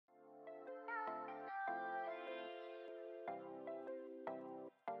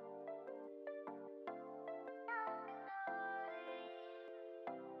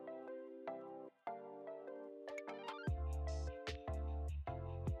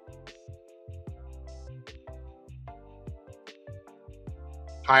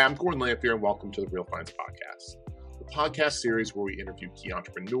Hi, I'm Gordon Lamphere, and welcome to the Real Finance Podcast, the podcast series where we interview key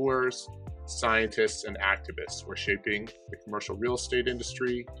entrepreneurs, scientists, and activists who are shaping the commercial real estate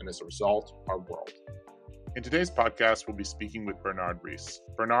industry and, as a result, our world. In today's podcast, we'll be speaking with Bernard Reisz.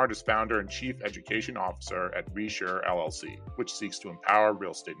 Bernard is founder and chief education officer at Reisz LLC, which seeks to empower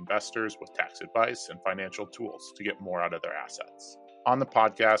real estate investors with tax advice and financial tools to get more out of their assets. On the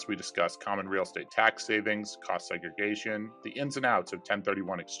podcast, we discuss common real estate tax savings, cost segregation, the ins and outs of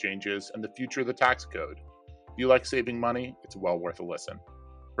 1031 exchanges, and the future of the tax code. If you like saving money, it's well worth a listen.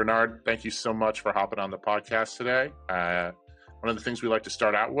 Bernard, thank you so much for hopping on the podcast today. One of the things we like to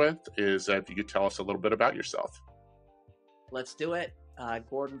start out with is if you could tell us a little bit about yourself. Let's do it.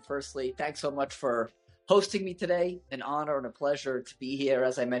 Gordon, firstly, thanks so much for hosting me today. An honor and a pleasure to be here.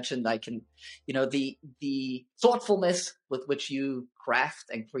 As I mentioned, I can, the thoughtfulness with which you craft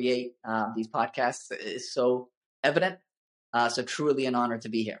and create these podcasts is so evident. So truly an honor to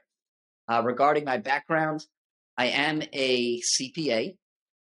be here. Regarding my background, I am a CPA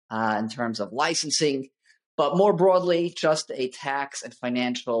in terms of licensing, but more broadly, just a tax and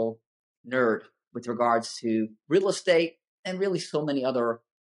financial nerd with regards to real estate and really so many other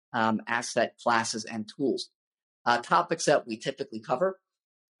asset classes and tools. Topics that we typically cover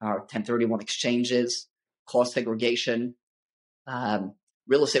are 1031 exchanges, cost segregation,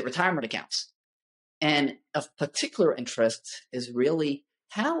 real estate retirement accounts. And of particular interest is really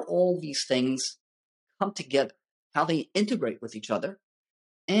how all these things come together, how they integrate with each other,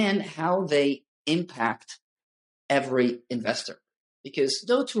 and how they impact every investor. Because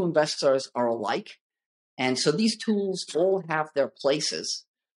no two investors are alike. And so these tools all have their places.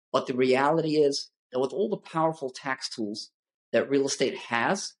 But the reality is that with all the powerful tax tools that real estate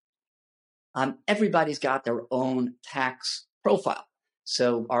has, everybody's got their own tax profile.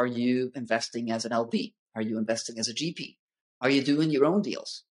 So are you investing as an LP? Are you investing as a GP? Are you doing your own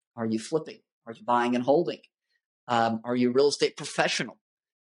deals? Are you flipping? Are you buying and holding? Are you a real estate professional?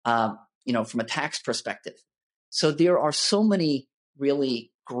 From a tax perspective. So there are so many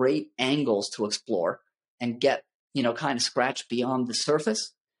really great angles to explore and get, kind of scratch beyond the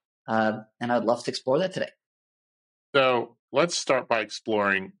surface. And I'd love to explore that today. So let's start by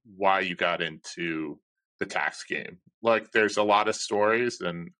exploring why you got into the tax game. Like, there's a lot of stories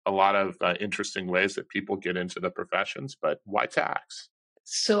and a lot of interesting ways that people get into the professions, but why tax?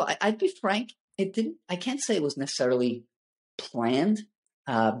 So I'd be frank, I can't say it was necessarily planned.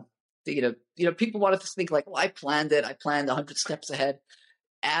 People wanted to think like, well, I planned it. I planned 100 steps ahead.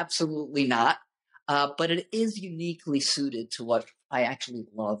 Absolutely not. But it is uniquely suited to what I actually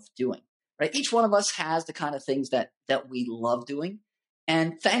love doing, right? Each one of us has the kind of things that we love doing.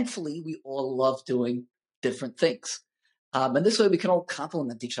 And thankfully, we all love doing different things. And this way we can all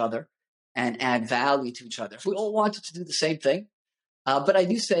complement each other and add value to each other. If we all wanted to do the same thing, but I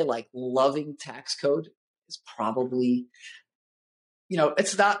do say like loving tax code is probably,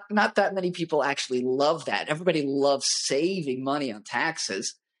 it's not that many people actually love that. Everybody loves saving money on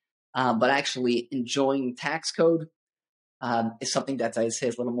taxes. But actually enjoying tax code is something that I'd say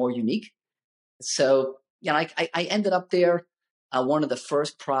is a little more unique. So, I ended up there. One of the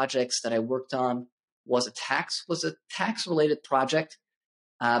first projects that I worked on was a tax related project,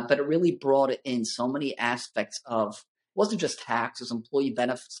 but it really brought in so many aspects of, it wasn't just tax, it was employee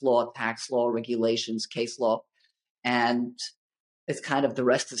benefits law, tax law, regulations, case law, and it's kind of the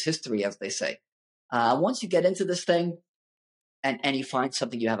rest is history, as they say. Once you get into this thing, and you find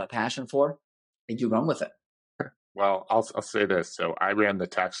something you have a passion for, and you run with it. Well, I'll say this. So I ran the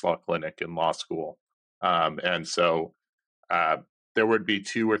tax law clinic in law school. And so there would be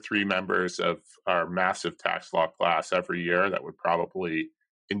 2 or 3 members of our massive tax law class every year that would probably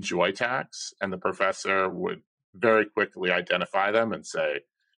enjoy tax. And the professor would very quickly identify them and say,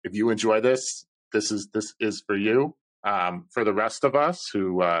 if you enjoy this, this is for you. For the rest of us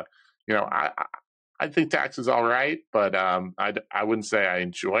who, I think tax is all right, but I wouldn't say I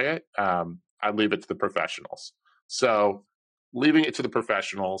enjoy it. I'd leave it to the professionals. So leaving it to the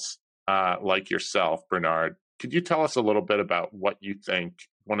professionals like yourself, Bernard, could you tell us a little bit about what you think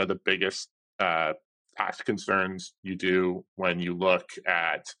one of the biggest tax concerns you do when you look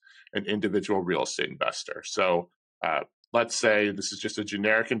at an individual real estate investor? So let's say this is just a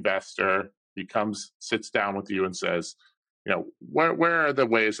generic investor. He sits down with you and says, where are the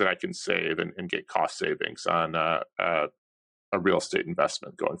ways that I can save and get cost savings on a real estate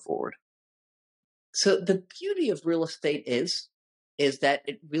investment going forward? So the beauty of real estate is that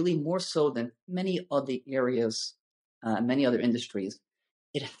it really, more so than many other areas, many other industries,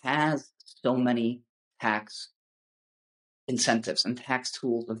 it has so many tax incentives and tax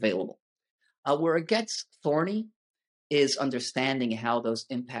tools available. Where it gets thorny is understanding how those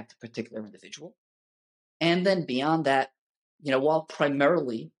impact a particular individual. And then beyond that, while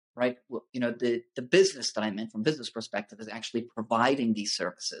primarily, right, the business that I'm in from business perspective is actually providing these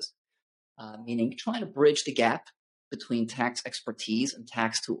services, meaning trying to bridge the gap between tax expertise and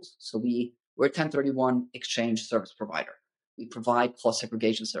tax tools. So we're a 1031 exchange service provider. We provide cost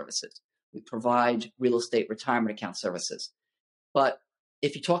segregation services. We provide real estate retirement account services. But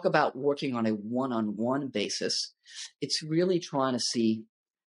if you talk about working on a one-on-one basis, it's really trying to see,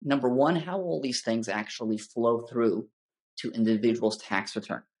 number one, how all these things actually flow through to individuals' tax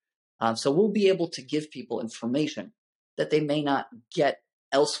return. So we'll be able to give people information that they may not get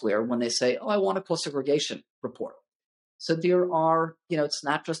elsewhere when they say, oh, I want a cost segregation report. So there are, it's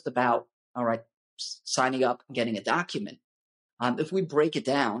not just about, all right, signing up and getting a document. If we break it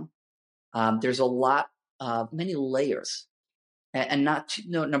down, there's many layers. And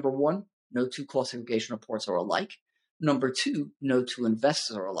number one, no two cost segregation reports are alike. Number two, no two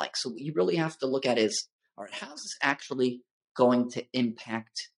investors are alike. So what you really have to look at is, all right, how is this actually going to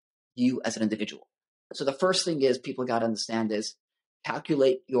impact you as an individual? So the first thing is people got to understand is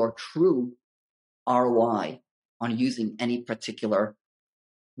calculate your true ROI on using any particular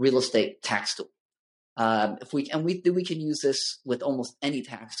real estate tax tool. We can use this with almost any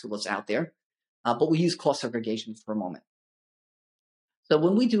tax tool that's out there, but we use cost segregation for a moment. So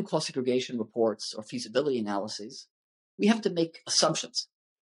when we do cost segregation reports or feasibility analyses, we have to make assumptions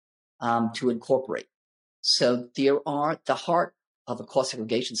to incorporate. So the heart of a cost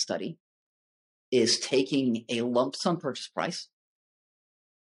segregation study is taking a lump sum purchase price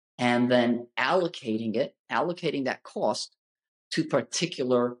and then allocating that cost to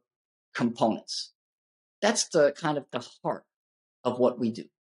particular components. That's the kind of the heart of what we do.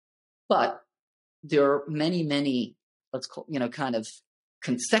 But there are many, let's call, kind of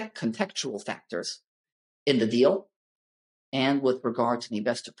contextual factors in the deal and with regard to the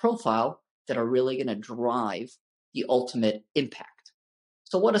investor profile that are really going to drive the ultimate impact.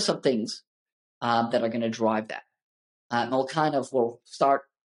 So what are some things that are going to drive that? And we'll start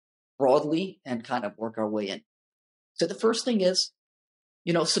broadly and kind of work our way in. So the first thing is,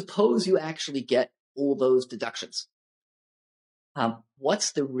 suppose you actually get all those deductions.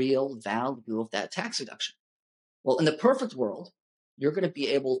 What's the real value of that tax deduction? Well, in the perfect world, you're going to be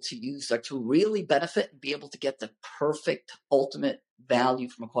able to use that to really benefit and be able to get the perfect ultimate value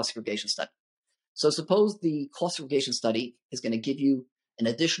from a cost segregation study. So suppose the cost segregation study is going to give you an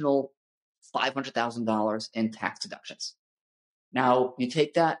additional $500,000 in tax deductions. Now, you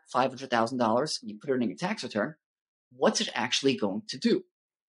take that $500,000 and you put it in your tax return. What's it actually going to do?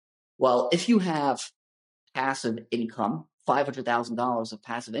 Well, if you have passive income, $500,000 of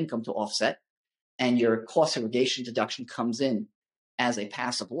passive income to offset, and your cost segregation deduction comes in as a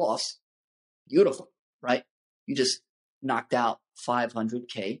passive loss, beautiful, right? You just knocked out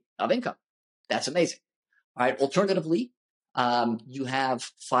 $500K of income. That's amazing. All right. Alternatively, you have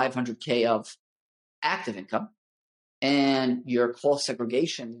 $500K of active income, and your cost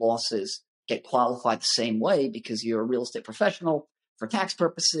segregation losses get qualified the same way because you're a real estate professional for tax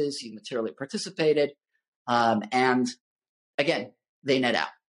purposes. You materially participated. And again, they net out.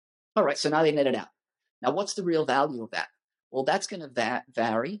 All right. So now they net it out. Now, what's the real value of that? Well, that's going to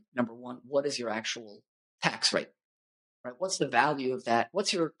vary. Number one, what is your actual tax rate? Right? What's the value of that?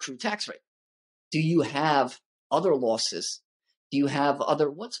 What's your true tax rate? Do you have other losses? Do you have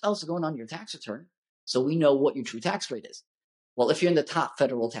what's else going on in your tax return? So we know what your true tax rate is. Well, if you're in the top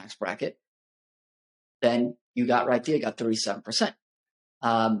federal tax bracket, then you got 37%.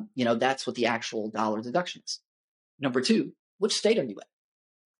 That's what the actual dollar deduction is. Number two, which state are you in?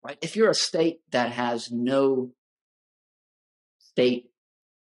 Right? If you're a state that has no state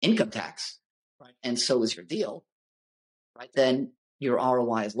income tax, right, and so is your deal, right, then your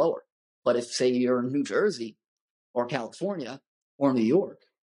ROI is lower. But if, say, you're in New Jersey or California or New York,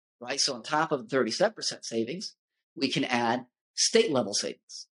 right, so on top of 37% savings, we can add state level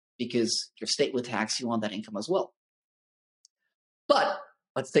savings because your state would tax you on that income as well. But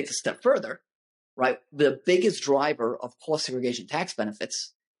let's take it a step further, right? The biggest driver of cost segregation tax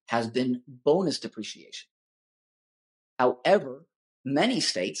benefits has been bonus depreciation. However, many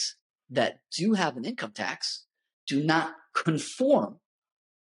states that do have an income tax do not conform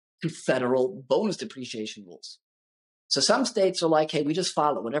to federal bonus depreciation rules. So some states are like, hey, we just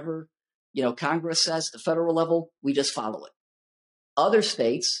follow whatever, Congress says at the federal level, we just follow it. Other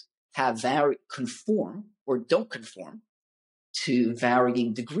states have conform or don't conform to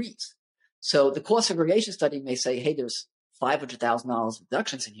varying degrees. So the cost segregation study may say, hey, there's $500,000 of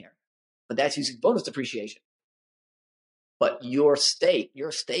deductions in here, but that's using bonus depreciation. But your state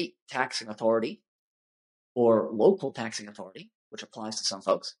taxing authority or local taxing authority, which applies to some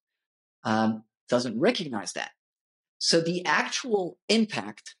folks, doesn't recognize that. So the actual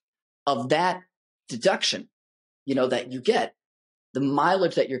impact of that deduction, that you get, the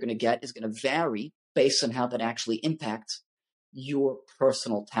mileage that you're going to get is going to vary based on how that actually impacts your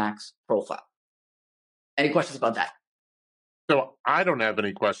personal tax profile. Any questions about that? So I don't have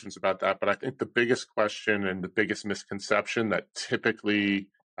any questions about that, but I think the biggest question and the biggest misconception that typically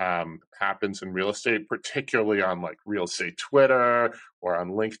happens in real estate, particularly on like real estate Twitter or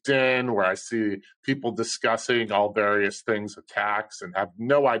on LinkedIn, where I see people discussing all various things of tax and have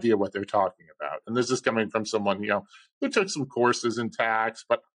no idea what they're talking about. And this is coming from someone, who took some courses in tax,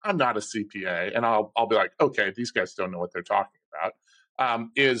 but I'm not a CPA. And I'll be like, okay, these guys don't know what they're talking about.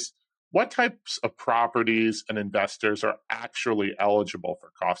 Is what types of properties and investors are actually eligible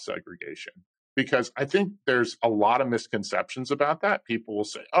for cost segregation? Because I think there's a lot of misconceptions about that. People will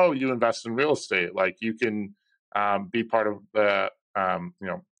say, "Oh, you invest in real estate, like you can be part of the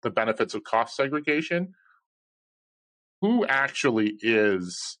benefits of cost segregation." Who actually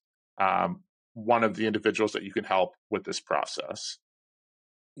is one of the individuals that you can help with this process?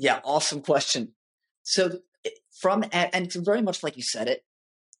 Yeah, awesome question. So and it's very much like you said it,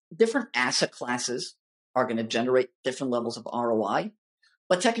 different asset classes are going to generate different levels of ROI,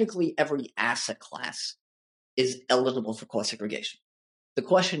 but technically every asset class is eligible for cost segregation. The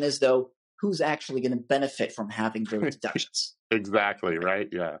question is, though, who's actually going to benefit from having those deductions? Exactly, right?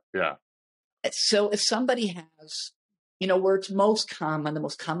 Yeah. So if somebody has, where it's most common, the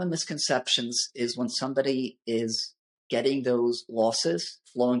most common misconceptions is when somebody is getting those losses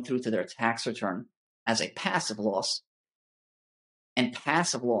flowing through to their tax return as a passive loss, and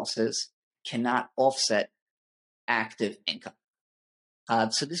passive losses cannot offset active income.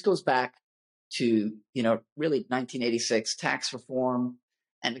 So this goes back to, really 1986 tax reform,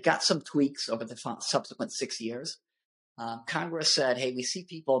 and it got some tweaks over the subsequent 6 years. Congress said, hey, we see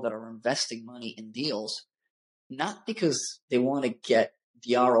people that are investing money in deals, not because they want to get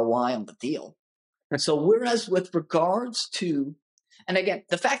the ROI on the deal. So whereas with regards to, and again,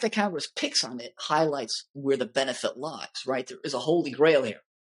 the fact that Congress picks on it highlights where the benefit lies, right? There is a holy grail here,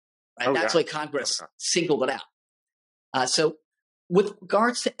 right? That's why Congress singled it out. So with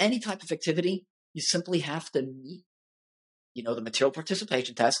regards to any type of activity, you simply have to meet, the material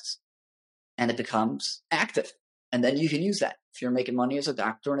participation tests, and it becomes active. And then you can use that if you're making money as a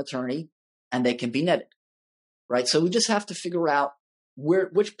doctor and attorney, and they can be netted, right? So we just have to figure out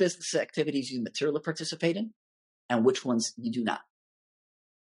which business activities you materially participate in and which ones you do not.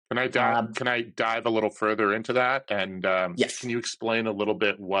 Can I dive a little further into that? And yes. Can you explain a little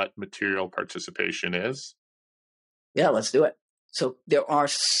bit what material participation is? Yeah, let's do it. So there are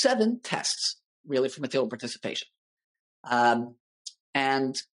 7 tests really for material participation.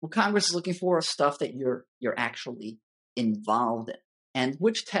 And what Congress is looking for is stuff that you're actually involved in. And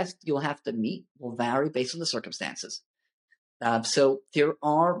which test you'll have to meet will vary based on the circumstances. So there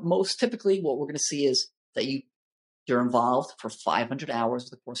are most typically what we're going to see is that you're involved for 500 hours over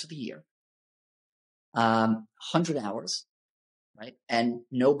the course of the year, 100 hours, right? And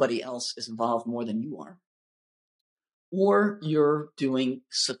nobody else is involved more than you are. Or you're doing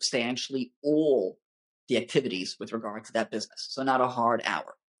substantially all the activities with regard to that business. So not a hard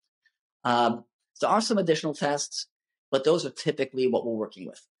hour. There are some additional tests, but those are typically what we're working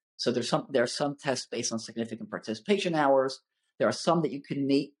with. So there are some tests based on significant participation hours. There are some that you can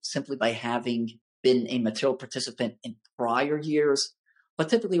meet simply by having been a material participant in prior years. But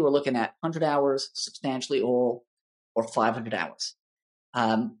typically we're looking at 100 hours, substantially all, or 500 hours.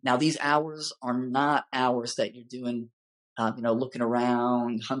 Now, these hours are not hours that you're doing, looking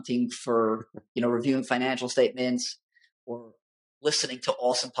around, hunting for, reviewing financial statements or listening to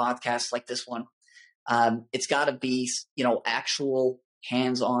awesome podcasts like this one. It's got to be, actual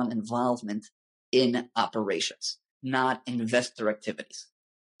hands-on involvement in operations, not investor activities.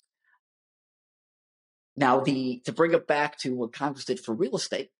 Now, to bring it back to what Congress did for real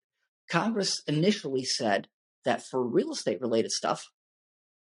estate, Congress initially said that for real estate related stuff,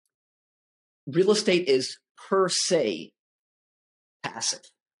 real estate is per se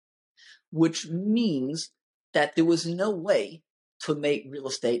passive, which means that there was no way to make real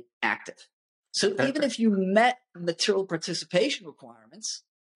estate active. So even if you met material participation requirements,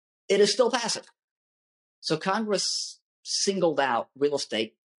 it is still passive. So Congress singled out real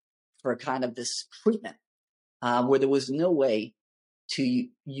estate for kind of this treatment where there was no way to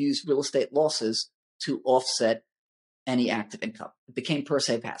use real estate losses to offset any active income. It became per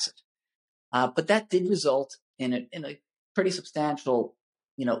se passive. But that did result in a pretty substantial,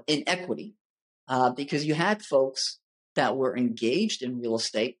 inequity because you had folks that were engaged in real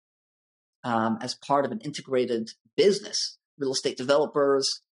estate as part of an integrated business, real estate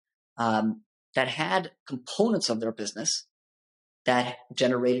developers that had components of their business that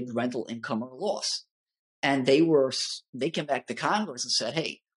generated rental income or loss. And they came back to Congress and said,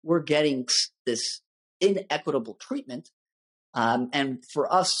 hey, we're getting this inequitable treatment. And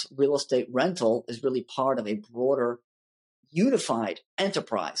for us, real estate rental is really part of a broader, unified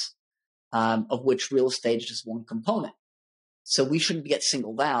enterprise, of which real estate is just one component. So we shouldn't get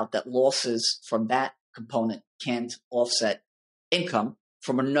singled out that losses from that component can't offset income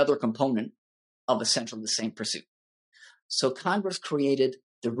from another component of essentially the same pursuit. So Congress created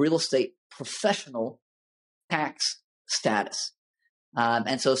the real estate professional tax status.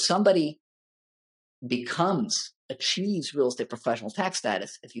 And so somebody achieves real estate professional tax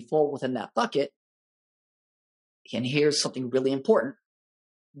status if you fall within that bucket. And here's something really important.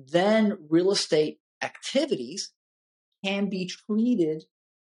 Then real estate activities can be treated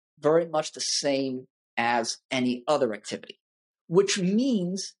very much the same as any other activity, which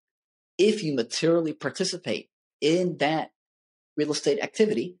means if you materially participate in that real estate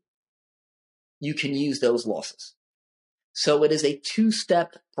activity, you can use those losses. So it is a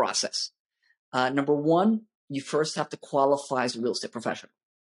two-step process. Number one, you first have to qualify as a real estate professional.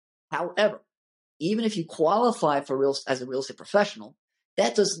 However, even if you qualify as a real estate professional,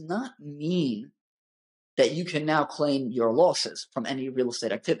 that does not mean that you can now claim your losses from any real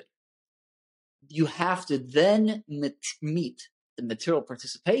estate activity. You have to then meet the material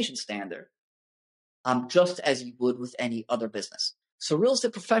participation standard, just as you would with any other business. So real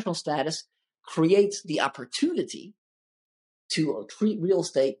estate professional status creates the opportunity to treat real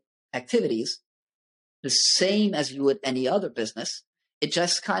estate activities the same as you would any other business. It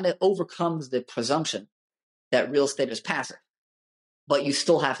just kind of overcomes the presumption that real estate is passive, but you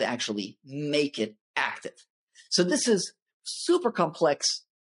still have to actually make it active. So this is super complex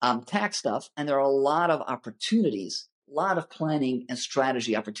tax stuff, and there are a lot of opportunities, a lot of planning and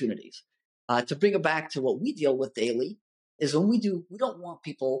strategy opportunities. To bring it back to what we deal with daily is we don't want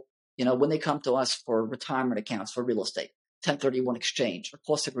people, when they come to us for retirement accounts for real estate, 1031 exchange or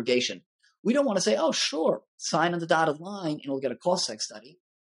cost segregation, we don't want to say, oh, sure, sign on the dotted line and we'll get a cost seg study.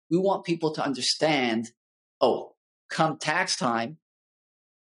 We want people to understand, oh, come tax time,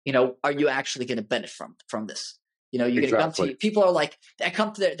 are you actually going to benefit from this? You're going to come to people are like,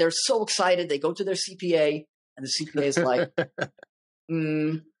 they're so excited. They go to their CPA and the CPA is like,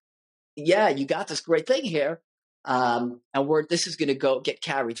 yeah, you got this great thing here. And this is going to get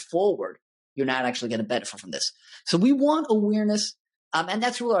carried forward. You're not actually going to benefit from this. So we want awareness. And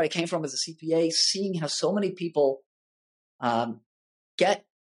that's where I came from as a CPA, seeing how so many people get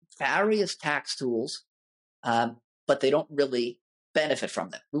various tax tools, but they don't really benefit from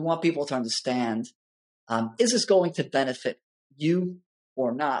them. We want people to understand, is this going to benefit you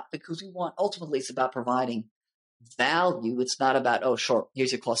or not? Because ultimately it's about providing value. It's not about, oh, sure,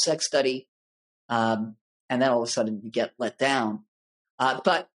 here's your cost seg study. And then all of a sudden you get let down.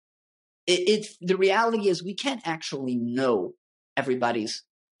 But the reality is we can't actually know everybody's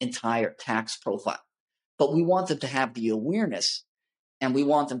entire tax profile, but we want them to have the awareness, and we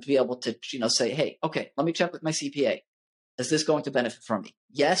want them to be able to, say, hey, okay, let me check with my CPA. Is this going to benefit from me?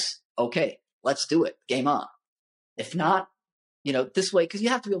 Yes. Okay, let's do it. Game on. If not, this way, because you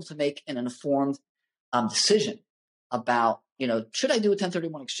have to be able to make an informed decision about, should I do a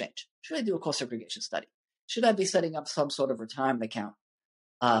 1031 exchange? Should I do a cost segregation study? Should I be setting up some sort of retirement account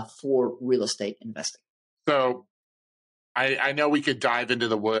for real estate investing? So I know we could dive into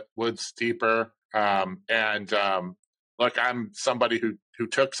the woods deeper. Look, I'm somebody who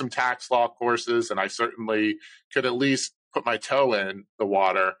took some tax law courses, and I certainly could at least put my toe in the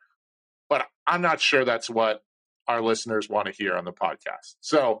water, but I'm not sure that's what our listeners want to hear on the podcast.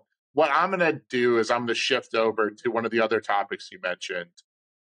 So what I'm going to do is I'm going to shift over to one of the other topics you mentioned,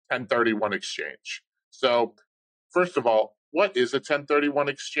 1031 exchange. So first of all, what is a 1031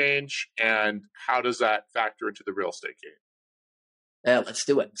 exchange, and how does that factor into the real estate game? Let's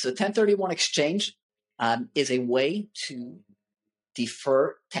do it. So 1031 exchange is a way to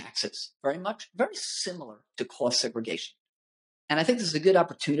defer taxes, very similar to cost segregation. And I think this is a good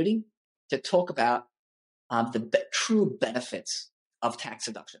opportunity to talk about the true benefits of tax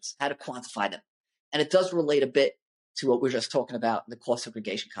deductions, how to quantify them. And it does relate a bit to what we were just talking about in the cost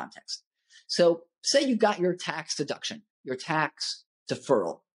segregation context. So say you got your tax deduction, your tax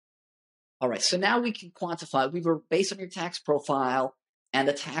deferral. All right, so now we can quantify. Based on your tax profile and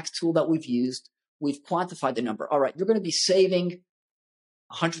the tax tool that we've used, we've quantified the number. All right, you're going to be saving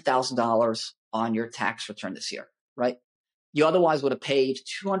 $100,000 on your tax return this year, right? You otherwise would have paid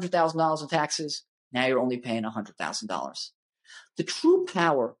 $200,000 in taxes. Now you're only paying $100,000. The true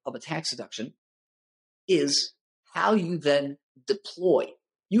power of a tax deduction is how you then deploy.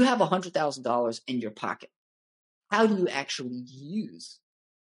 You have $100,000 in your pocket. How do you actually use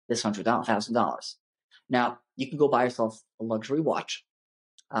this $100,000? Now, you can go buy yourself a luxury watch,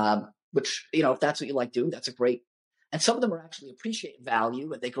 which, if that's what you like doing, that's a great. And some of them are actually appreciate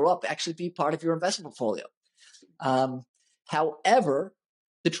value and they grow up actually be part of your investment portfolio. However,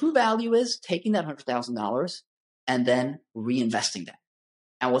 the true value is taking that $100,000 and then reinvesting that.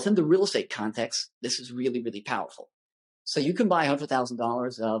 And within the real estate context, this is really, really powerful. So you can buy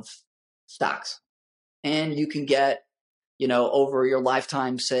 $100,000 of stocks and you can get, over your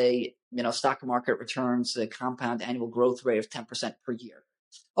lifetime, say, stock market returns a compound annual growth rate of 10% per year.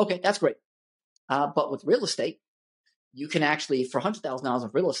 Okay, that's great. But with real estate, you can actually, for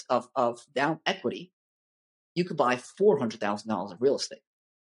 $100,000 of down equity, you could buy $400,000 of real estate,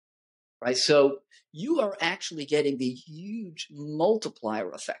 right? So you are actually getting the huge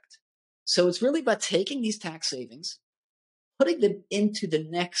multiplier effect. So it's really about taking these tax savings, putting them into the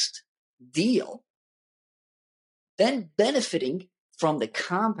next deal, then benefiting from the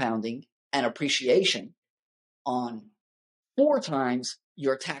compounding and appreciation on 4 times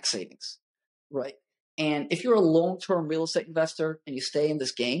your tax savings, right? And if you're a long-term real estate investor and you stay in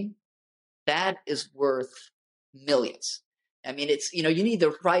this game, that is worth millions. I mean, it's, you need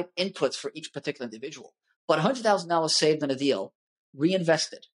the right inputs for each particular individual, but $100,000 saved in a deal,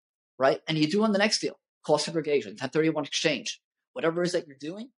 reinvested, right? And you do on the next deal, cost segregation, 1031 exchange, whatever it is that you're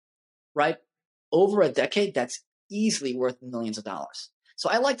doing, right? Over a decade, that's easily worth millions of dollars. So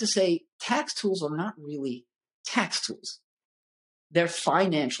I like to say tax tools are not really tax tools. They're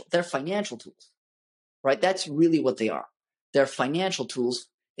financial tools, right? That's really what they are. They're financial tools.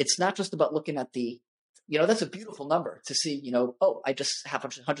 It's not just about looking at that's a beautiful number to see, I just have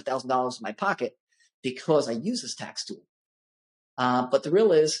 $100,000 in my pocket because I use this tax tool. But the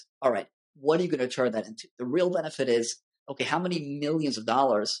real is, all right, what are you going to turn that into? The real benefit is, okay, how many millions of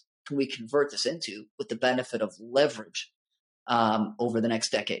dollars can we convert this into with the benefit of leverage over the next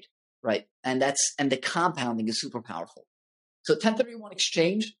decade, right? And the compounding is super powerful. So 1031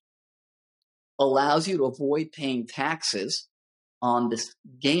 exchange allows you to avoid paying taxes on this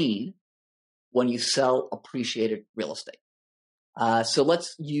gain when you sell appreciated real estate. So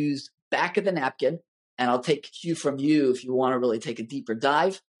let's use back of the napkin, and I'll take cue from you if you want to really take a deeper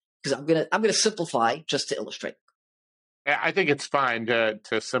dive, because I'm gonna simplify just to illustrate. I think it's fine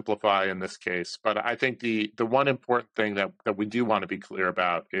to simplify in this case, but I think the one important thing that we do want to be clear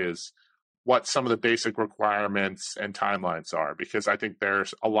about is what some of the basic requirements and timelines are, because I think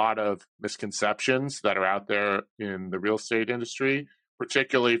there's a lot of misconceptions that are out there in the real estate industry,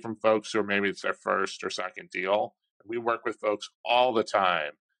 particularly from folks who maybe it's their first or second deal. We work with folks all the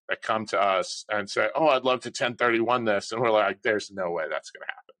time that come to us and say, "Oh, I'd love to 1031 this," and we're like, "There's no way that's going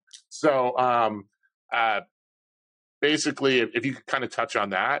to happen." So, basically, if you could kind of touch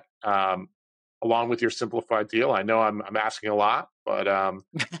on that, along with your simplified deal. I know I'm asking a lot, but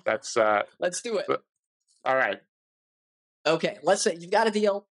that's Let's do it. All right. Okay, let's say you've got a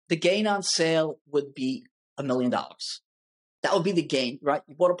deal. The gain on sale would be $1 million. That would be the gain, right?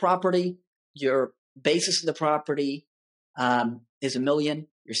 You bought a property. Your basis of the property is $1 million.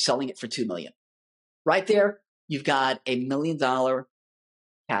 You're selling it for $2 million. Right there, you've got $1 million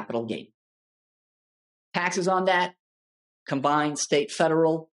capital gain. Taxes on that, combined state,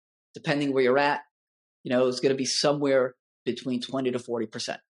 federal, depending where you're at, it's going to be somewhere between 20 to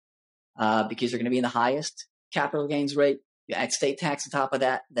 40%, because you're going to be in the highest capital gains rate. You add state tax on top of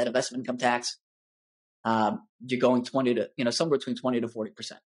that investment income tax, you're going somewhere between 20 to 40%.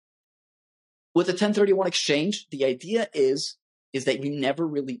 With a 1031 exchange, the idea is that you never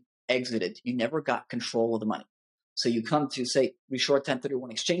really exited. You never got control of the money. So you come to, say, Reshore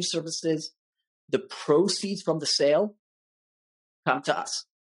 1031 exchange services. The proceeds from the sale come to us.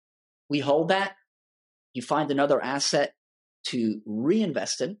 We hold that. You find another asset to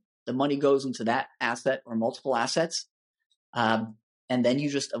reinvest in. The money goes into that asset or multiple assets. And then you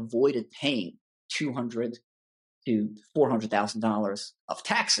just avoided paying $200,000 to $400,000 of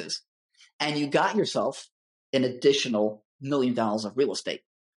taxes. And you got yourself an additional $1 million of real estate,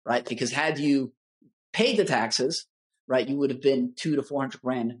 right? Because had you paid the taxes, right, you would have been $200,000 to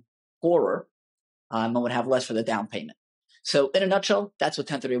 $400,000 poorer, and would have less for the down payment. So in a nutshell, that's what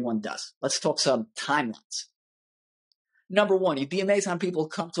 1031 does. Let's talk some timelines. Number one, you'd be amazed how people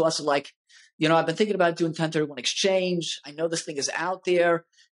come to us like, I've been thinking about doing 1031 exchange. I know this thing is out there.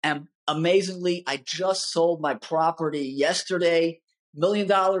 And amazingly, I just sold my property yesterday, $1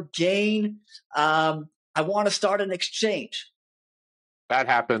 million gain. I want to start an exchange. That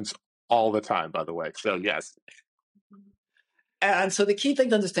happens all the time, by the way. So yes. And so the key thing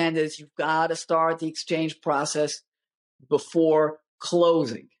to understand is you've got to start the exchange process before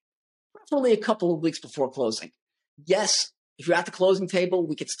closing, preferably a couple of weeks before closing. Yes, if you're at the closing table,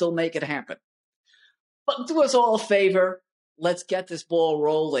 we could still make it happen. But do us all a favor. Let's get this ball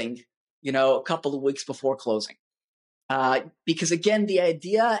rolling, a couple of weeks before closing. Because again, the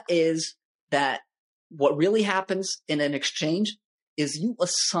idea is that what really happens in an exchange is you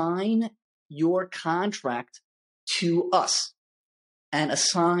assign your contract to us and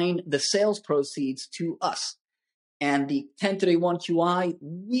assign the sales proceeds to us. And the 1031 QI,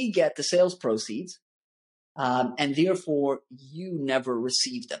 we get the sales proceeds, and therefore you never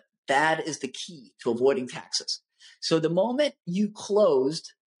receive them. That is the key to avoiding taxes. So the moment you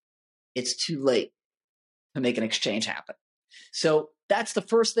closed, it's too late to make an exchange happen. So that's the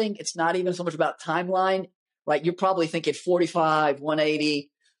first thing. It's not even so much about timeline, right? You're probably thinking 45,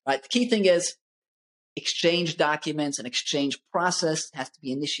 180, right? The key thing is exchange documents and exchange process has to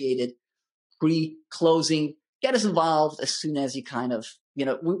be initiated pre-closing. Get us involved as soon as you kind of,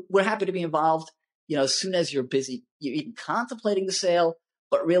 we're happy to be involved, as soon as you're busy, you're even contemplating the sale.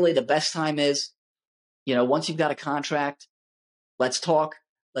 But really the best time is, once you've got a contract, let's talk,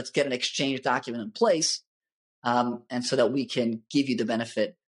 let's get an exchange document in place. And so that we can give you the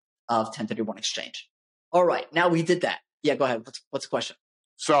benefit of 1031 exchange. All right. Now we did that. Yeah, go ahead. What's the question?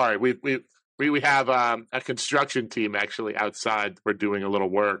 Sorry, we have a construction team actually outside. We're doing a little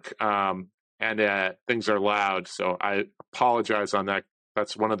work, and things are loud. So I apologize on that.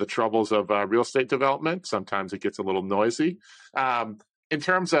 That's one of the troubles of real estate development. Sometimes it gets a little noisy. In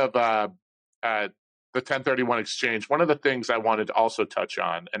terms of the 1031 exchange, one of the things I wanted to also touch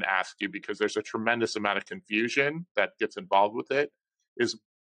on and ask you, because there's a tremendous amount of confusion that gets involved with it, is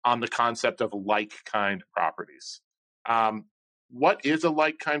on the concept of like-kind properties. What is a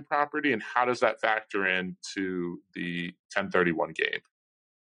like-kind property, and how does that factor into the 1031 game?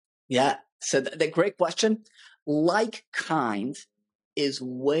 Yeah, so the great question. Like-kind is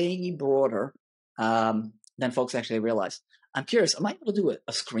way broader than folks actually realize. I'm curious, am I able to do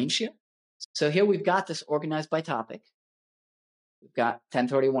a screen share? So here we've got this organized by topic. We've got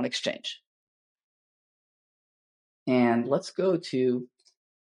 1031 exchange. And let's go to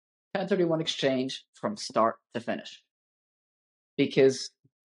 1031 exchange from start to finish. Because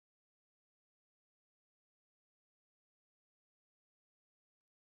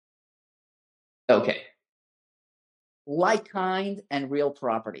okay, like-kind and real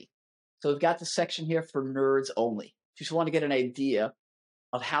property. So we've got the section here for nerds only. Just want to get an idea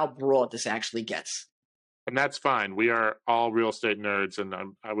of how broad this actually gets. And that's fine. We are all real estate nerds, and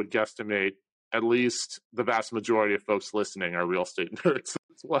I would guesstimate at least the vast majority of folks listening are real estate nerds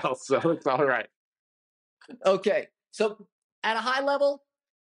as well. So it's all right. Okay. So at a high level,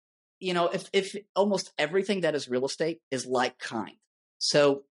 if almost everything that is real estate is like-kind.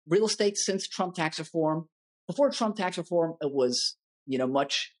 So real estate since Trump tax reform, before Trump tax reform, it was,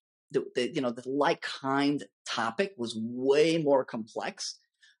 much, the like-kind topic was way more complex.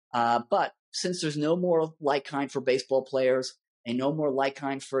 But since there's no more like-kind for baseball players and no more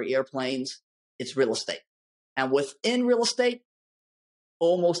like-kind for airplanes, it's real estate. And within real estate,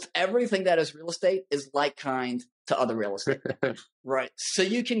 almost everything that is real estate is like-kind to other real estate. Right. So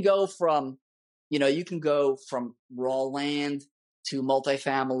you can go from raw land to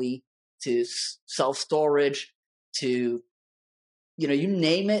multifamily to self-storage to, you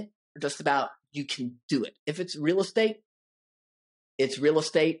name it, just about you can do it. If it's real estate, it's real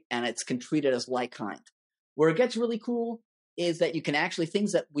estate and it's treated as like-kind. Where it gets really cool is that you can actually,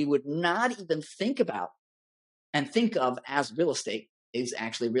 things that we would not even think about and think of as real estate is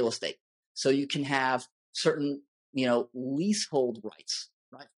actually real estate. So you can have certain, leasehold rights,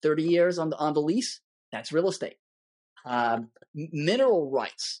 right? 30 years on the lease, that's real estate. Mineral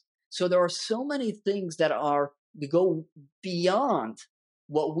rights. So there are so many things that go beyond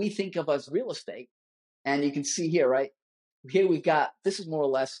what we think of as real estate. And you can see here, right? Here we've got, this is more or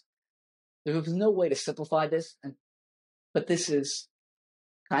less, there was no way to simplify this, but this is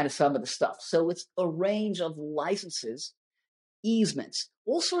kind of some of the stuff. So it's a range of licenses, easements,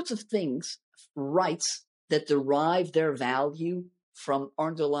 all sorts of things, rights that derive their value from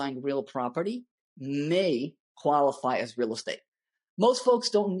underlying real property may qualify as real estate. Most folks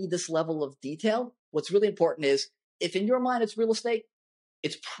don't need this level of detail. What's really important is if in your mind it's real estate,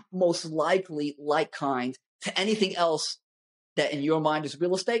 it's most likely like-kind to anything else that in your mind is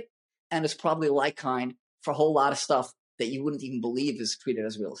real estate, and it's probably like-kind for a whole lot of stuff that you wouldn't even believe is treated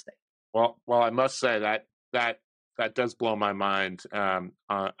as real estate. Well, I must say that does blow my mind.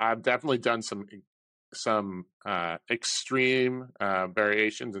 I've definitely done some extreme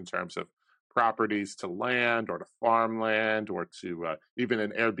variations in terms of properties to land or to farmland or to even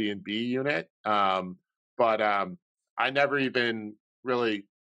an Airbnb unit. But I never even really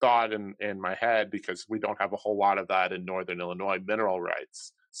thought in my head, because we don't have a whole lot of that in Northern Illinois, mineral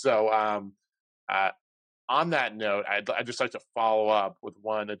rights. So uh, on that note, I'd just like to follow up with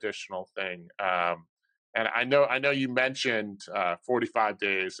one additional thing. And I know you mentioned 45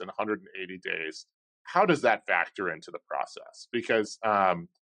 days and 180 days. How does that factor into the process? Because I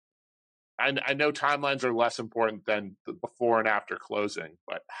know timelines are less important than the before and after closing,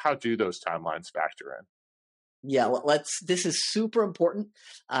 but how do those timelines factor in? Yeah, this is super important.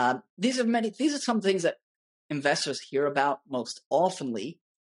 These are some things that investors hear about most oftenly,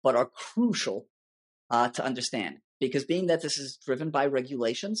 but are crucial to understand, because being that this is driven by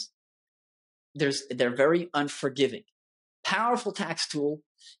regulations, they're very unforgiving. Powerful tax tool,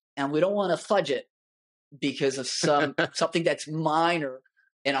 and we don't want to fudge it because of something that's minor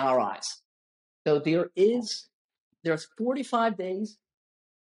in our eyes. So there's 45 days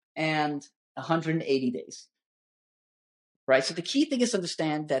and 180 days, right? So the key thing is to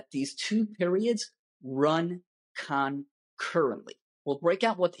understand that these two periods run concurrently. We'll break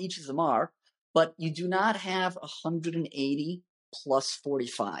out what each of them are, but you do not have 180 plus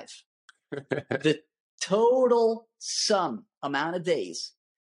 45. The total sum amount of days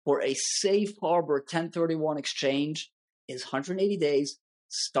for a safe harbor 1031 exchange is 180 days,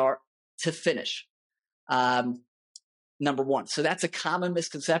 start to finish. Number one. So that's a common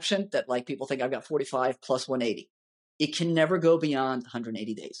misconception, that like people think I've got 45 plus 180. It can never go beyond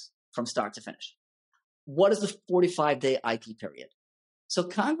 180 days from start to finish. What is the 45-day IP period? So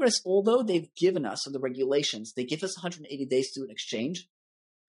Congress, although they've given us, in the regulations, they give us 180 days to do an exchange,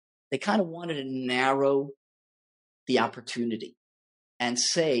 they kind of wanted to narrow the opportunity and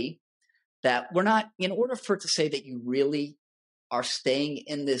say that we're not, in order for it to say that you really are staying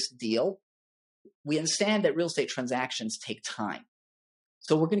in this deal, we understand that real estate transactions take time.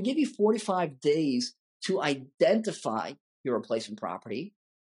 So we're going to give you 45 days to identify your replacement property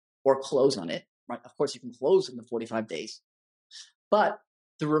or close on it. Right? Of course, you can close in the 45 days. But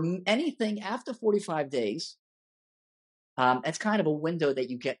anything after 45 days, it's kind of a window that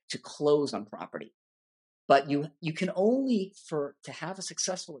you get to close on property. But you can only, to have a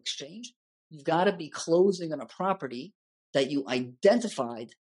successful exchange, you've got to be closing on a property that you identified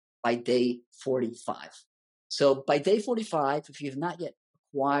by day 45. So by day 45, if you have not yet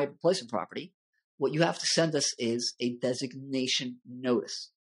acquired replacement property, what you have to send us is a designation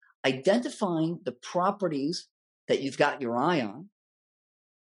notice, identifying the properties that you've got your eye on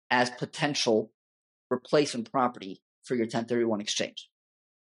as potential replacement property for your 1031 exchange.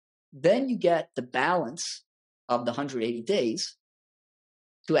 Then you get the balance of the 180 days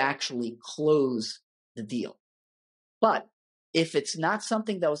to actually close the deal. But if it's not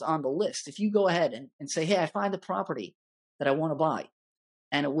something that was on the list, if you go ahead and say, hey, I find a property that I want to buy,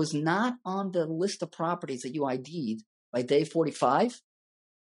 and it was not on the list of properties that you ID'd by day 45,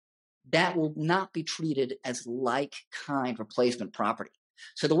 that will not be treated as like-kind replacement property.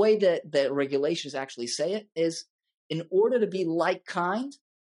 So the way that the regulations actually say it is, in order to be like-kind,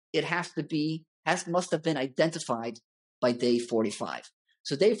 it must have been identified by day 45.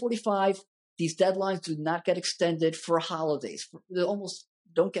 So day 45, these deadlines do not get extended for holidays. They almost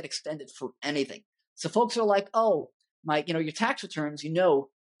don't get extended for anything. So folks are like, oh, your tax returns,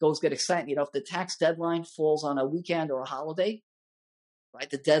 goes get excited. If the tax deadline falls on a weekend or a holiday, right?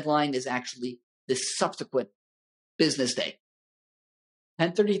 The deadline is actually the subsequent business day.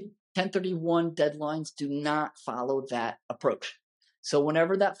 1031 deadlines do not follow that approach. So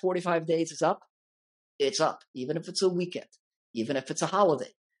whenever that 45 days is up, it's up, even if it's a weekend, even if it's a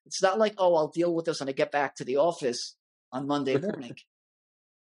holiday. It's not like, oh, I'll deal with this when I get back to the office on Monday morning,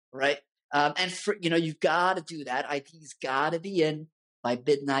 right? And you've got to do that. IP's got to be in by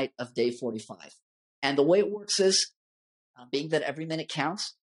midnight of day 45. And the way it works is, being that every minute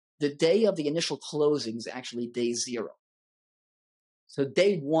counts, the day of the initial closing is actually day 0. So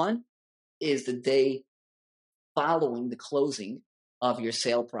day 1 is the day following the closing of your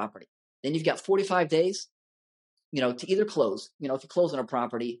sale property. Then you've got 45 days, to either close. If you close on a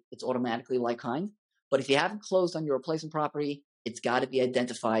property, it's automatically like-kind. But if you haven't closed on your replacement property, it's got to be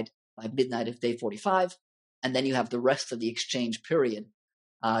identified by midnight of day 45. And then you have the rest of the exchange period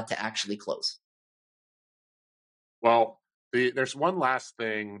to actually close. Well, there's one last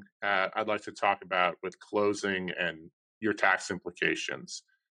thing I'd like to talk about with closing and your tax implications.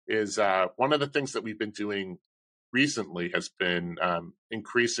 Is one of the things that we've been doing recently has been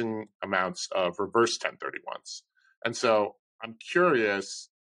increasing amounts of reverse 1031s. And so I'm curious,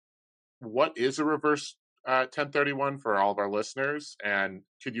 what is a reverse 1031 for all of our listeners? And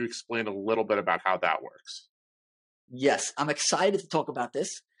could you explain a little bit about how that works? Yes, I'm excited to talk about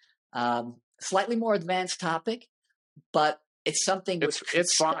this. Slightly more advanced topic, but it's something which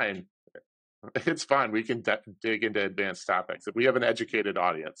It's fine. It's fine. We can dig into advanced topics. We have an educated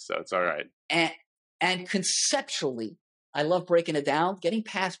audience, so it's all right. And conceptually, I love breaking it down, getting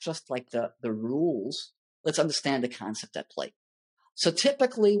past just like the rules. Let's understand the concept at play. So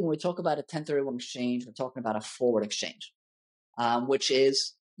typically, when we talk about a 1031 exchange, we're talking about a forward exchange, which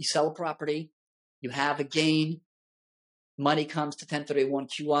is you sell a property, you have a gain, money comes to 1031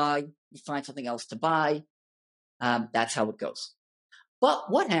 QI, you find something else to buy. That's how it goes.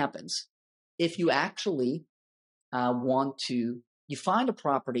 But what happens if you actually you find a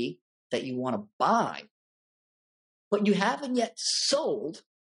property that you want to buy, but you haven't yet sold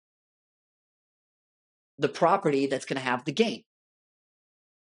the property that's going to have the gain,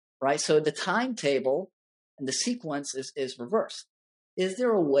 right? So the timetable and the sequence is reversed. Is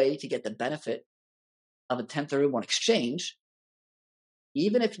there a way to get the benefit of a 1031 exchange,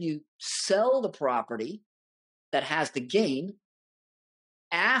 even if you sell the property that has the gain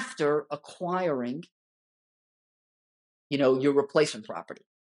after acquiring, your replacement property?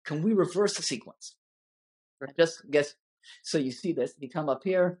 Can we reverse the sequence? Just guess. So you see this, you come up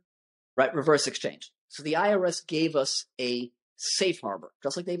here, right? Reverse exchange. So the IRS gave us a safe harbor,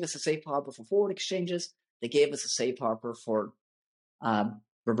 just like they gave us a safe harbor for forward exchanges. They gave us a safe harbor for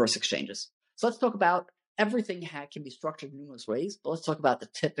reverse exchanges. So let's talk about everything can be structured in numerous ways, but let's talk about the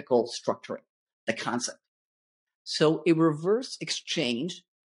typical structuring, the concept. So a reverse exchange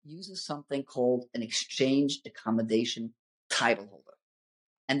uses something called an exchange accommodation title holder.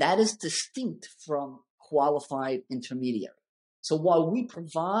 And that is distinct from qualified intermediary. So while we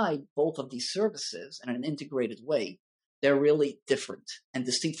provide both of these services in an integrated way, they're really different and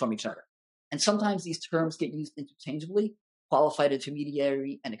distinct from each other. And sometimes these terms get used interchangeably, qualified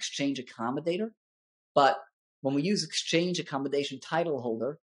intermediary and exchange accommodator. But when we use exchange accommodation title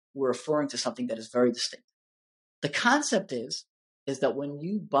holder, we're referring to something that is very distinct. The concept is that when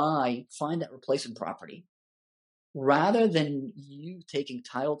you find that replacement property, rather than you taking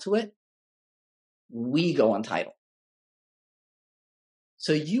title to it, we go on title.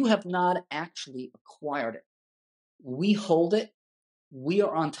 So you have not actually acquired it. We hold it. We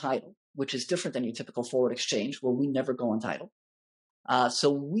are on title, which is different than your typical forward exchange where we never go on title. So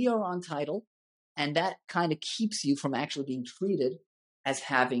we are on title, and that kind of keeps you from actually being treated as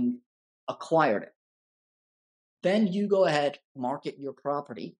having acquired it. Then you go ahead, market your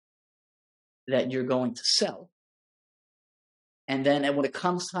property that you're going to sell. And then when it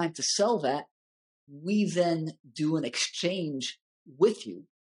comes time to sell that, we then do an exchange with you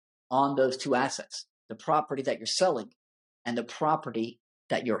on those two assets, the property that you're selling and the property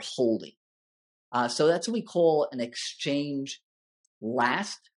that you're holding. So that's what we call an exchange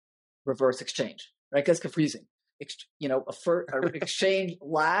last reverse exchange, right? That's confusing. Exchange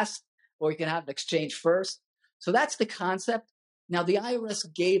last, or you can have an exchange first. So that's the concept. Now, the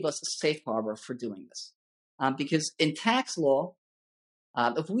IRS gave us a safe harbor for doing this because in tax law,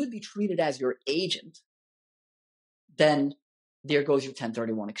 if we would be treated as your agent, then there goes your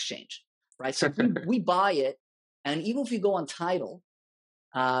 1031 exchange, right? So if we buy it, and even if you go on title,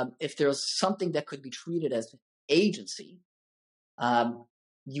 if there's something that could be treated as agency,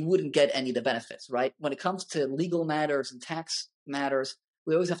 you wouldn't get any of the benefits, right? When it comes to legal matters and tax matters,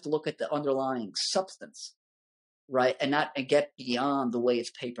 we always have to look at the underlying substance, right? And get beyond the way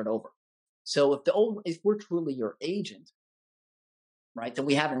it's papered over. So if we're truly your agent, right, then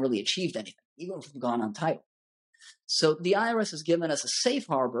we haven't really achieved anything, even if we've gone on title. So the IRS has given us a safe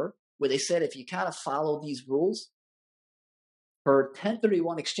harbor where they said if you kind of follow these rules, for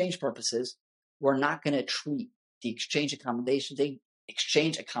 1031 exchange purposes, we're not going to treat the exchange accommodation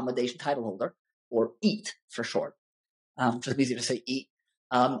title holder, or EAT for short, just easier to say EAT,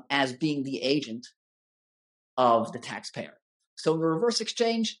 as being the agent of the taxpayer. So in the reverse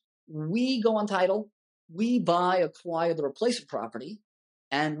exchange, we go on title, we acquire the replacement property,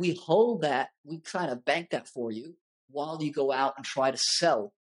 and we hold that, we kind of bank that for you while you go out and try to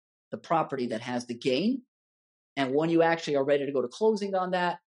sell the property that has the gain. And when you actually are ready to go to closing on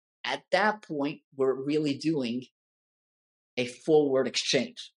that, at that point, we're really doing a forward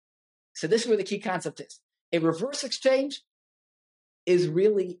exchange. So this is where the key concept is. A reverse exchange is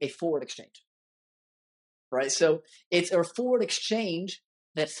really a forward exchange, right? So it's a forward exchange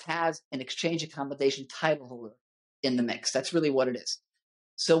that has an exchange accommodation title holder in the mix. That's really what it is.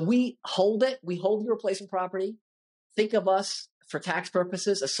 So we hold it. We hold your replacement property. Think of us, for tax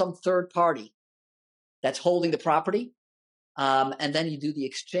purposes, as some third party that's holding the property. And then you do the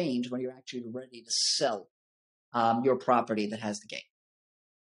exchange when you're actually ready to sell your property that has the gain.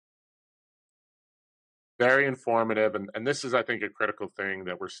 Very informative. And this is, I think, a critical thing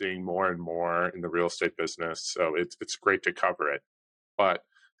that we're seeing more and more in the real estate business. So it's great to cover it. But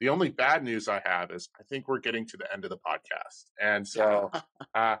the only bad news I have is I think we're getting to the end of the podcast. And so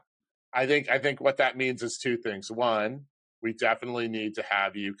I think what that means is two things. One, we definitely need to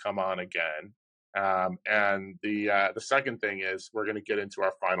have you come on again. And the second thing is we're going to get into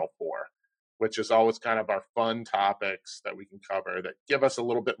our final four, which is always kind of our fun topics that we can cover that give us a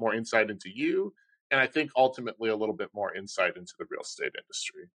little bit more insight into you, and I think ultimately a little bit more insight into the real estate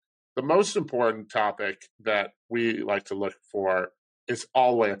industry. The most important topic that we like to look for is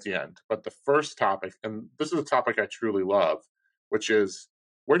all the way at the end. But the first topic, and this is a topic I truly love, which is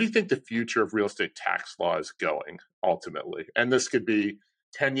where do you think the future of real estate tax law is going ultimately? And this could be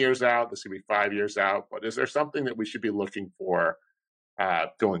 10 years out, this could be 5 years out, but is there something that we should be looking for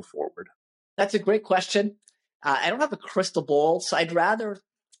going forward? That's a great question. I don't have a crystal ball, so I'd rather,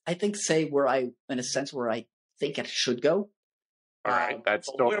 I think, say where I think it should go. All right, that's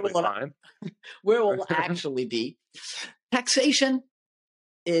totally fine. Where will actually be? Taxation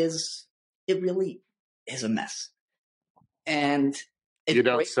really is a mess. And you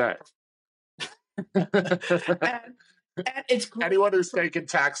don't say. and it's great. Anyone who's taken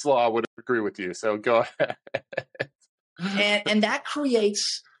tax law would agree with you, so go ahead. and that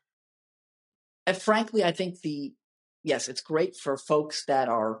creates, and frankly, I think it's great for folks that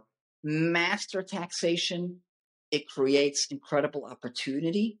are master taxation. It creates incredible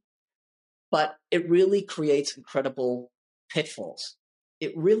opportunity, but it really creates incredible pitfalls.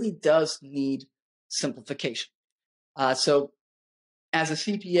 It really does need simplification. So as a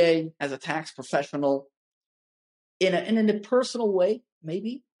CPA, as a tax professional, in a personal way,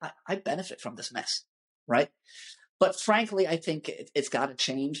 maybe I benefit from this mess, right? But frankly, I think it's got to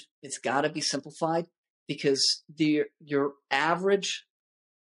change. It's got to be simplified because your average,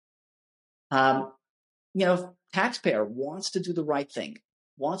 taxpayer wants to do the right thing,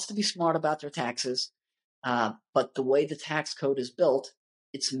 wants to be smart about their taxes, but the way the tax code is built,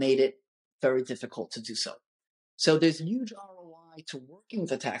 it's made it very difficult to do so. So there's huge ROI to working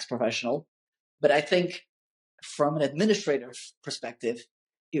with a tax professional, but I think from an administrative perspective,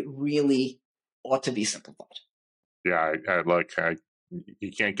 it really ought to be simplified. Yeah,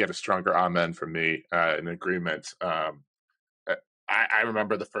 you can't get a stronger amen from me in agreement. I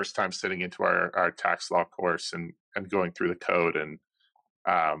remember the first time sitting into our tax law course and going through the code and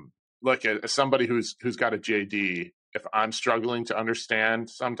look, as somebody who's got a JD, if I'm struggling to understand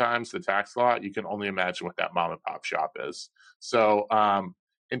sometimes the tax law, you can only imagine what that mom and pop shop is. So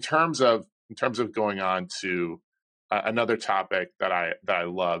in terms of going on to another topic that I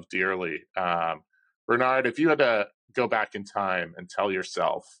love dearly, Bernard, if you had to go back in time and tell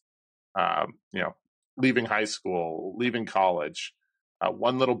yourself, leaving high school, leaving college,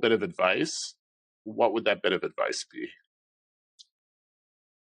 one little bit of advice, what would that bit of advice be?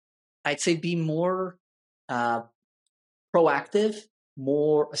 I'd say be more proactive,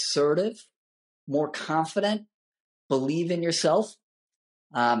 more assertive, more confident, believe in yourself,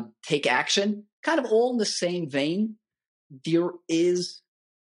 take action, kind of all in the same vein. There is,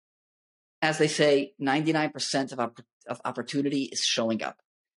 as they say, 99% of opportunity is showing up.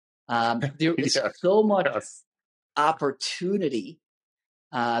 There is so much opportunity,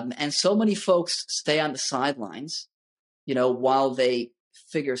 and so many folks stay on the sidelines, while they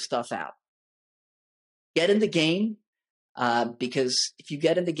figure stuff out. Get in the game, because if you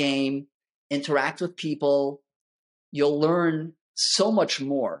get in the game, interact with people, you'll learn so much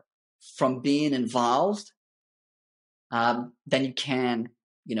more from being involved than you can,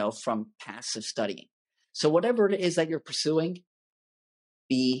 from passive studying. So whatever it is that you're pursuing,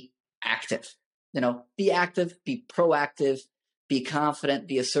 be active. Be active, be proactive, be confident,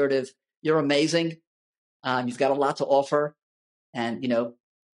 be assertive. You're amazing. You've got a lot to offer, and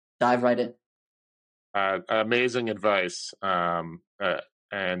dive right in. Amazing advice. And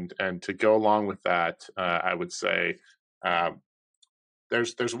to go along with that, I would say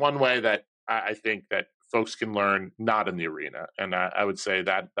there's one way that I think that folks can learn not in the arena, and I would say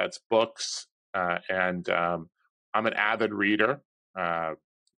that's books. And I'm an avid reader.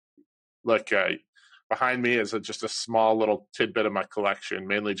 Look, behind me is just a small little tidbit of my collection,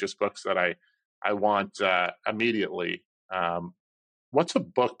 mainly just books that I want immediately. What's a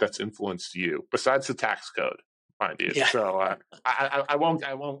book that's influenced you besides the tax code, mind you? Yeah. So I won't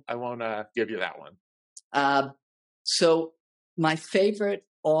give you that one. So my favorite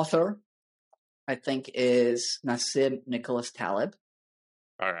author, I think, is Nassim Nicholas Taleb.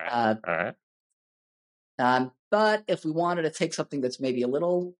 All right. But if we wanted to take something that's maybe a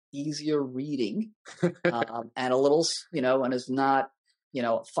little easier reading and a little, and is not,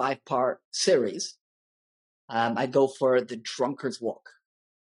 a 5-part series, I'd go for The Drunkard's Walk.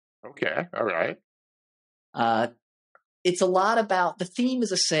 Okay. All right. It's a lot about, the theme is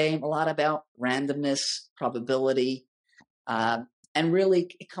the same, a lot about randomness, probability, and really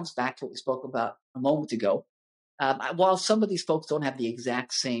it comes back to what we spoke about a moment ago. While some of these folks don't have the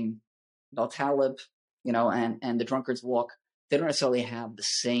exact same, Taleb, and The Drunkard's Walk, they don't necessarily have the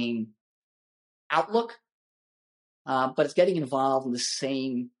same outlook, but it's getting involved in the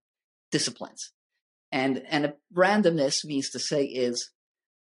same disciplines. And randomness means to say is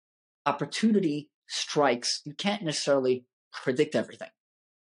opportunity strikes. You can't necessarily predict everything.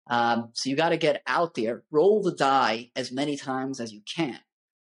 So you got to get out there, roll the die as many times as you can.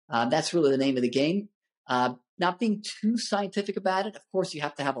 That's really the name of the game. Not being too scientific about it. Of course, you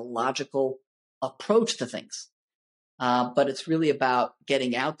have to have a logical approach to things. But it's really about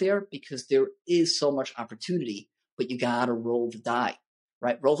getting out there because there is so much opportunity, but you got to roll the die,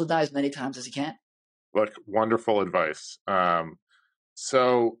 right? Roll the die as many times as you can. Look, wonderful advice.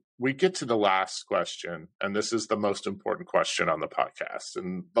 So we get to the last question, and this is the most important question on the podcast.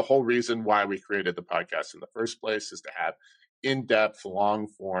 And the whole reason why we created the podcast in the first place is to have in-depth,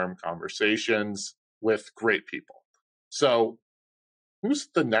 long-form conversations with great people. So who's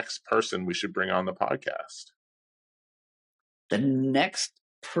the next person we should bring on the podcast? The next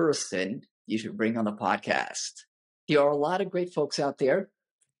person you should bring on the podcast. There are a lot of great folks out there.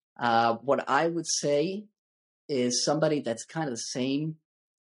 What I would say is somebody that's kind of the same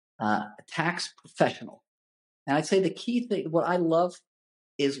tax professional. And I'd say the key thing, what I love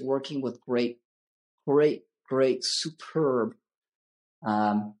is working with great, superb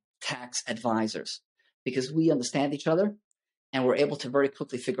tax advisors because we understand each other and we're able to very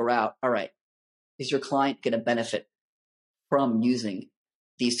quickly figure out, all right, is your client going to benefit from using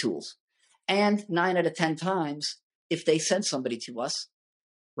these tools? And 9 out of 10 times, if they send somebody to us,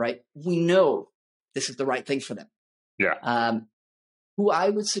 right, we know this is the right thing for them. Yeah. Who I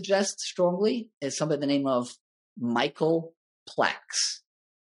would suggest strongly is somebody by the name of Michael Plax.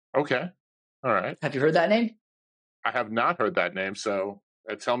 Okay. All right. Have you heard that name? I have not heard that name. So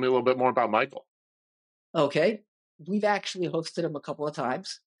tell me a little bit more about Michael. Okay. We've actually hosted him a couple of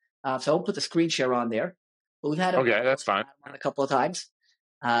times. So I'll put the screen share on there. But we've had him, okay, that's fine. On a couple of times.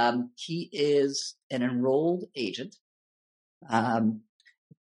 He is an enrolled agent.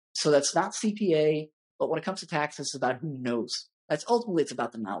 So that's not CPA, but when it comes to taxes, it's about who knows. That's ultimately, it's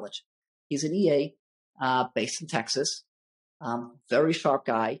about the knowledge. He's an EA based in Texas. Very sharp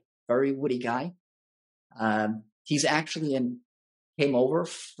guy, very witty guy. He's actually came over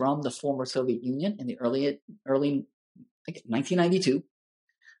from the former Soviet Union in the early I think 1992.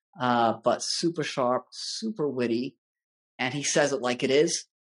 But super sharp, super witty, and he says it like it is.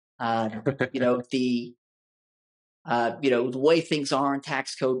 The way things are in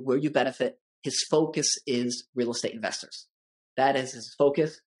tax code, where you benefit. His focus is real estate investors. That is his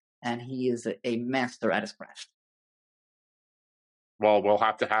focus, and he is a master at his craft. Well, we'll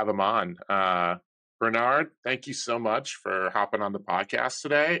have to have him on. Bernard, thank you so much for hopping on the podcast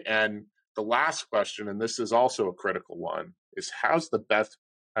today. And the last question, and this is also a critical one, is how's the best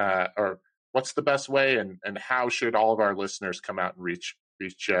or what's the best way and how should all of our listeners come out and reach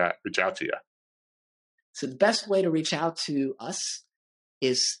out to you? So the best way to reach out to us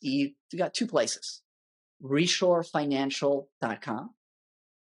is you got 2 places, reshorefinancial.com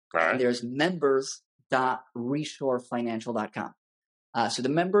and there's members.reshorefinancial.com. So the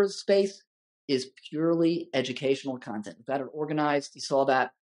members space is purely educational content. We've got it organized. You saw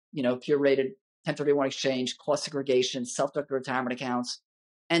that, curated 1031 exchange, cost segregation, self-directed retirement accounts,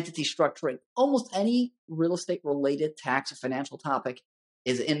 entity structuring, almost any real estate related tax or financial topic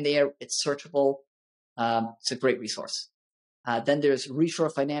is in there. It's searchable. It's a great resource. Then there's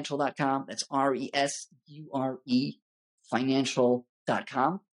reshorefinancial.com. That's RESURE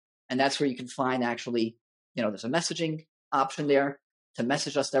financial.com. And that's where you can find actually, there's a messaging option there to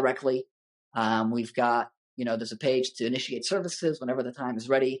message us directly. We've got, there's a page to initiate services whenever the time is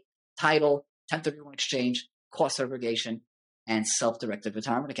ready, title, 1031 exchange, cost segregation, and self-directed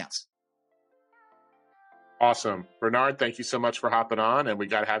retirement accounts. Awesome. Bernard, thank you so much for hopping on, and we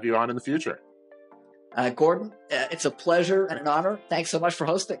got to have you on in the future. Gordon, it's a pleasure and an honor. Thanks so much for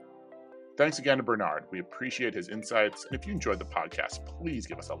hosting. Thanks again to Bernard. We appreciate his insights. And if you enjoyed the podcast, please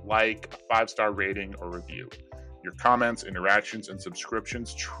give us a like, a 5-star rating, or review. Your comments, interactions, and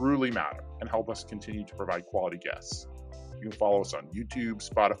subscriptions truly matter and help us continue to provide quality guests. You can follow us on YouTube,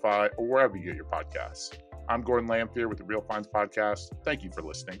 Spotify, or wherever you get your podcasts. I'm Gordon Lamphere with the Real Finds Podcast. Thank you for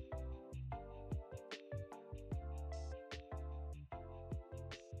listening.